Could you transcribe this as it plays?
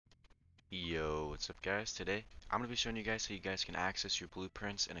Yo, what's up guys? Today I'm going to be showing you guys how you guys can access your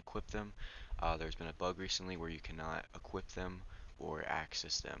blueprints and equip them. There's been a bug recently where you cannot equip them or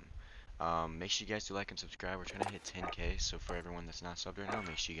access them. Make sure you guys do like and subscribe. We're trying to hit 10k, so for everyone that's not subbed right now,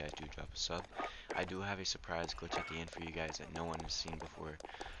 make sure you guys do drop a sub. I do have a surprise glitch at the end for you guys that no one has seen before.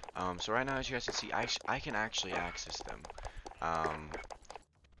 So right now, as you guys can see, I can actually access them.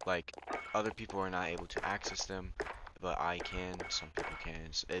 Like, other people are not able to access them, but I can. Some people can.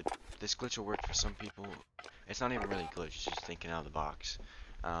 This glitch will work for some people. It's not even really a glitch, it's just thinking out of the box.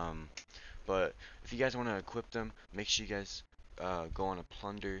 But if you guys want to equip them, make sure you guys go on a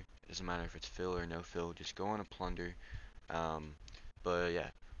plunder. It doesn't matter if it's fill or no fill, just go on a plunder. But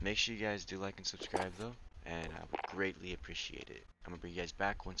yeah, make sure you guys do like and subscribe though, and I would greatly appreciate it. I'm gonna bring you guys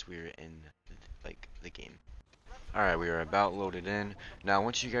back once we're in the game. Alright, we are about loaded in. Now,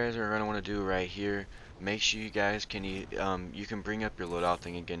 what you guys are going to want to do right here, make sure you guys can, you can bring up your loadout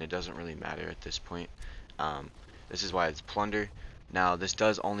thing again. It doesn't really matter at this point. This is why it's plunder. Now, this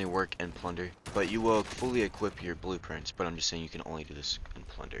does only work in plunder, but you will fully equip your blueprints, but I'm just saying you can only do this in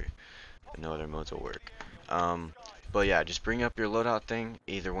plunder. No other modes will work. But yeah, just bring up your loadout thing,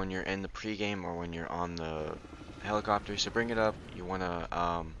 either when you're in the pregame or when you're on the helicopter. So bring it up. You want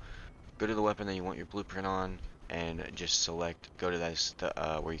to go to the weapon that you want your blueprint on, and just go to this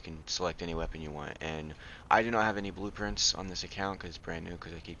where you can select any weapon you want. And I do not have any blueprints on this account because it's brand new,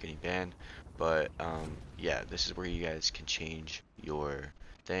 because I keep getting banned. But yeah, this is where you guys can change your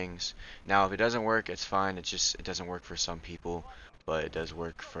things. Now if it doesn't work, it's fine. It doesn't work for some people, but it does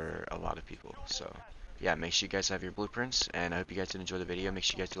work for a lot of people. So yeah, make sure you guys have your blueprints, and I hope you guys did enjoy the video. Make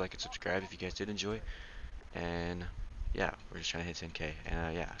sure you guys do like and subscribe if you guys did enjoy. And yeah, we're just trying to hit 10k.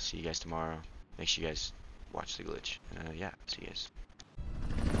 And yeah, see you guys tomorrow. Make sure you guys watch the glitch. Yeah, see you guys.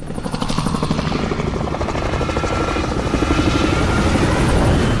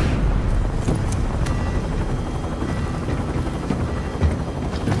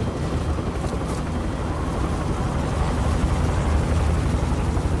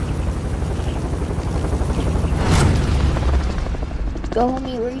 Go,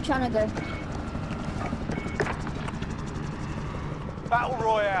 homie, where are you trying to go? Battle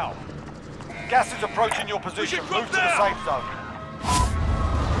Royale. Gas is approaching your position. Move to the safe zone.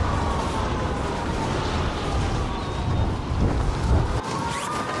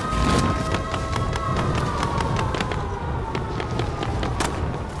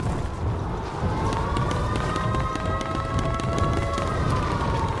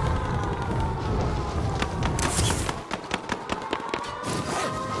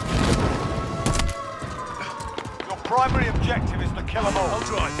 Your primary objective is to kill them all. I'll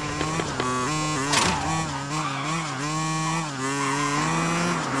drive.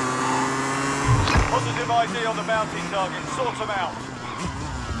 Positive ID on the bounty target. Sort them out.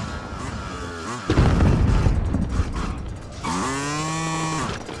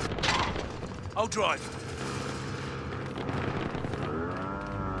 I'll drive.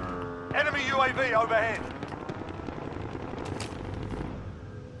 Enemy UAV overhead.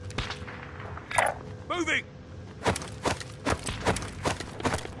 Moving!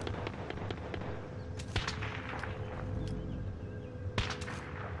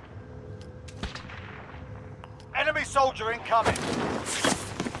 Enemy soldier incoming.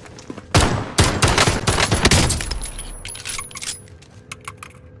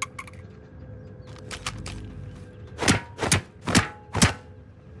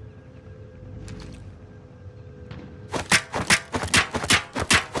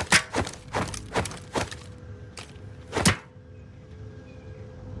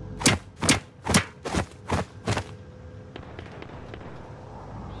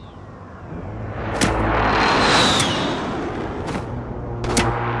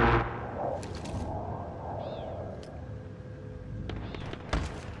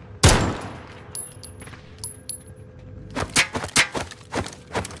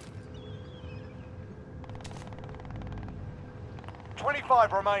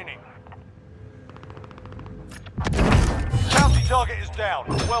 Remaining. Bounty target is down.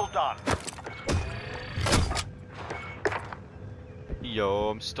 Well done. Yo,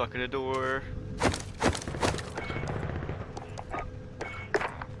 I'm stuck in a door.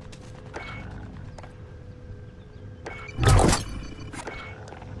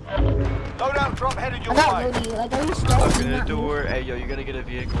 Loadout drop headed your I got way. Rudy. Like, are you stuck? Stuck in a door. Hey, yo, you gotta get a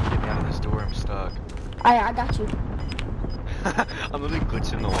vehicle and get me out of this door. I'm stuck. I got you. I'm literally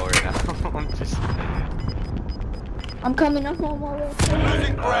glitching the wall right now. I'm coming up on my way.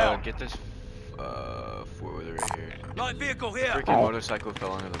 Losing ground. Get this four-wheeler right here. Light vehicle here! Freaking motorcycle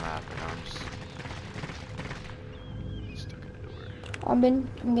fell under the map, and now I'm just stuck in the door. I'm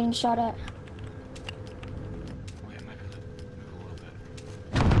getting shot at. Wait, I might be able to move a little bit.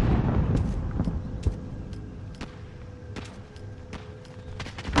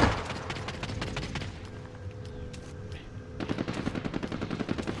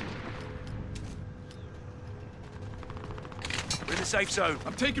 We're in the safe zone.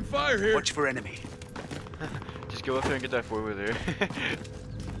 I'm taking fire here. Watch for enemy. Just go up there and get that four-wheeler.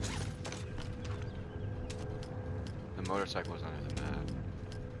 The motorcycle is under the map.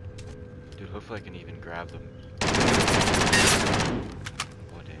 Dude, hopefully I can even grab them.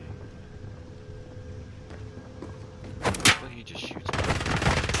 What day? Hopefully he just shoots me.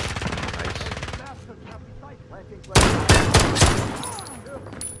 Nice.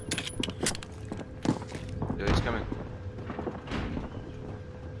 Yo, he's coming.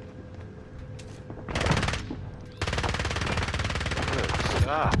 Good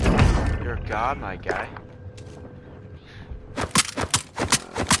stuff. You're a god, my guy.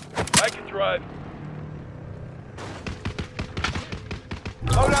 I can drive.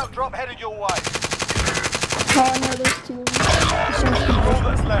 Loadout drop headed your way. Oh no, there's two of them. All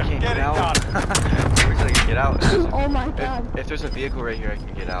that's I left. can't Get get it out. done. Where can I get out? Oh my god. If there's a vehicle right here, I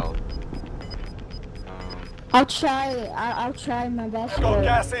can get out. I'll try my best. Got But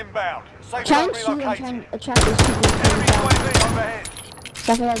gas inbound. Safe try zone and shoot and try relocated. and attract these people to Enemy come down. UAV overhead.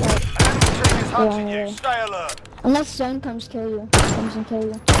 So I feel like that. Enemy team is hunting Yeah, you. yeah. Stay alert. Unless zone comes and kill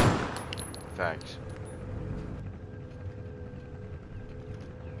you. Facts.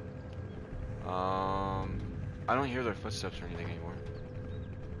 I don't hear their footsteps or anything anymore.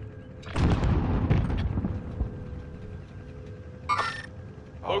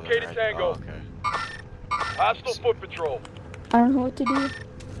 Oh, Located they're Tango. Oh, okay. Hostile foot patrol. I don't know what to do.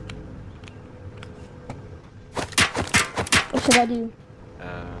 What should I do?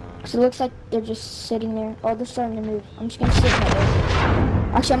 Cause it looks like they're just sitting there. Oh, they're starting to move. I'm just gonna sit right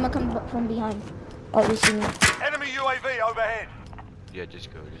there. Actually, I'm gonna come from behind. Oh, they see me. Enemy UAV overhead. Yeah,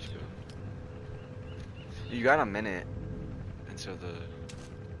 just go. You got a minute until the...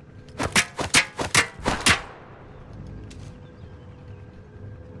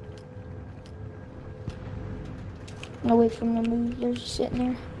 No, wait for them to move. They're just sitting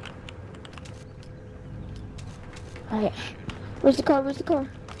there. Alright. Where's the car?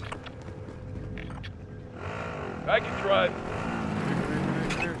 I can drive.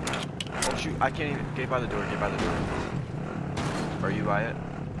 Oh shoot, I can't even... Get by the door. Are you by it?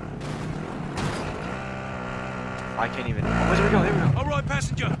 I can't even... Oh, there we go. All right,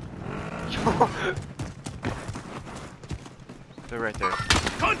 passenger. They're right there.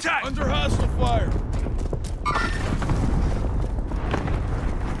 Contact. Under hostile fire.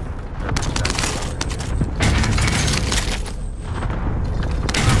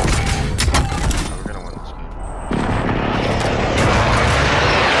 We're gonna win this game.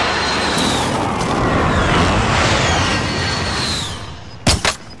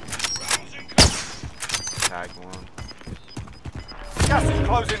 Tag one. Gas is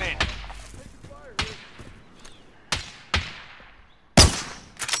closing in.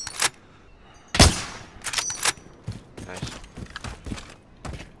 Nice.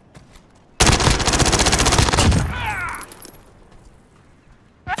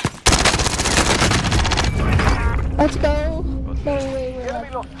 Let's go. No, wait. Enemy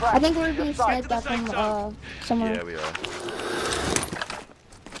lost track. I think we're being Your side. sniped at from somewhere. Yeah, we are.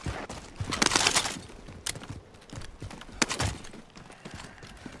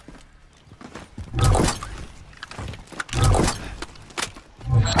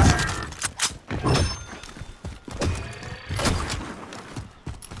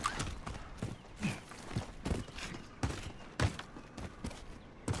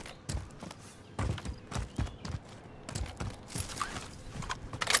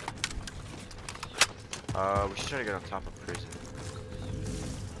 We should try to get on top of prison.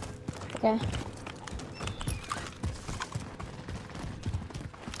 Okay.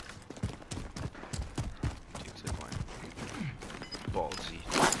 Team zip line. Ballsy.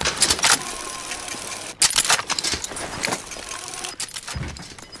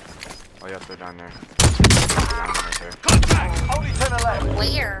 Oh, yep, they're down there. Right there. Only 10 left.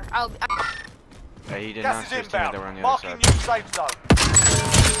 Where? Oh, Hey, he did not Gas see is his teammate that were on inbound. the other Marking side. new safe zone.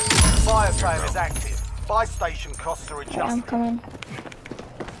 Fire sale is active. Buy station costs are Okay, I'm adjusted. coming.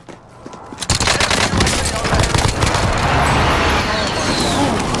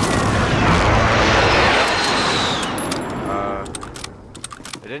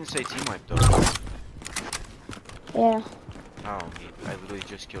 It didn't say team wipe though. Yeah. Oh, I literally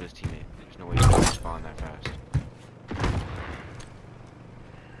just killed his teammate. There's no way he could spawn that fast.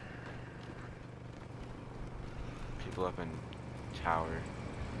 People up in tower.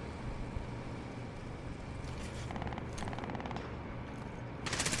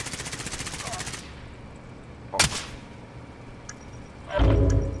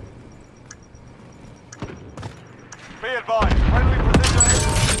 Be advised, friendly precision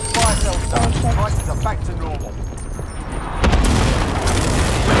fire cells done. Prices are back to normal.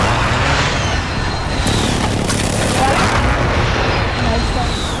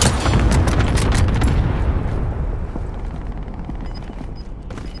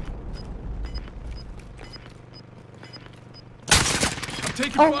 I'm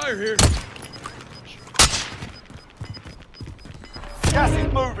taking fire here. Gas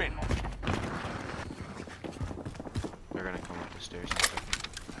is moving. They're gonna come up the stairs in a second.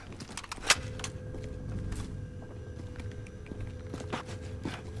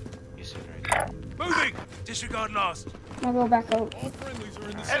 He's sitting right there. Moving! Disregard last. I'll go back out. All friendlies are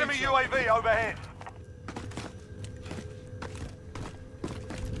in the Enemy safe zone. UAV overhead.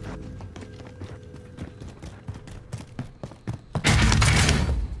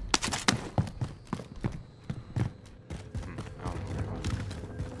 I don't know where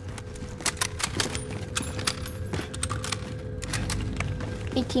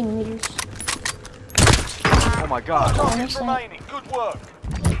it 18 meters. was. Oh my god! Targets remaining. Good work.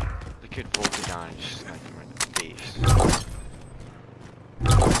 The kid bolted down and just sniped him right in the face.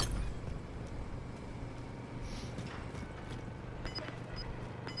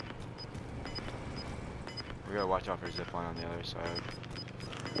 We gotta watch out for zipline on the other side.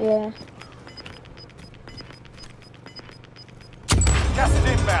 Yeah. Gas is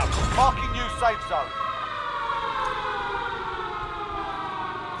inbound. Marking new safe zone.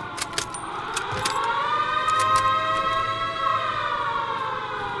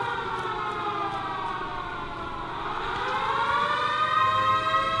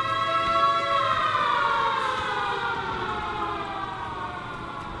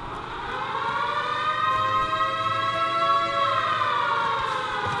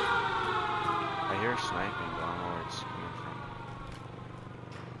 I hear sniping, but I don't know where it's coming from.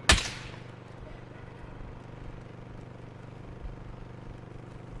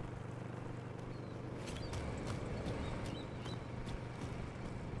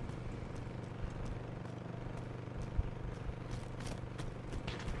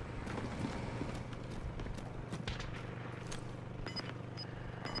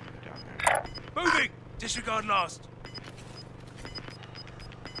 Oh, down there. Moving! Disregard last.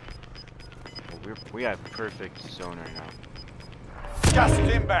 Well, we have perfect zone right now. Gas is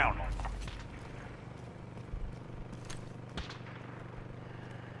inbound.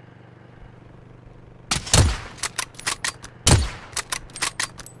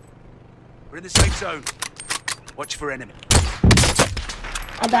 We're in the safe zone. Watch for enemy.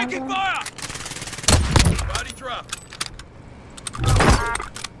 I downed Taking one. fire! Body drop.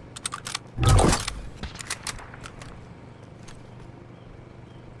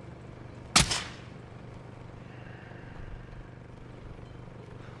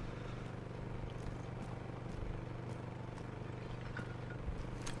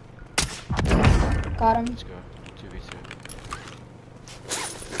 Got him. Let's go. 2v2.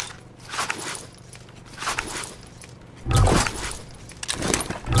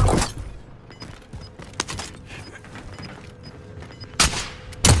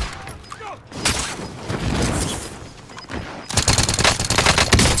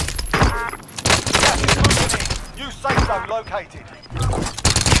 Gas is moving in. New safe zone located.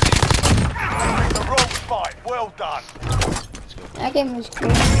 The wrong fight. Well done. Let's go. That game was cool.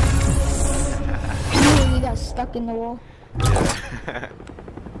 You got stuck in the wall. Yeah.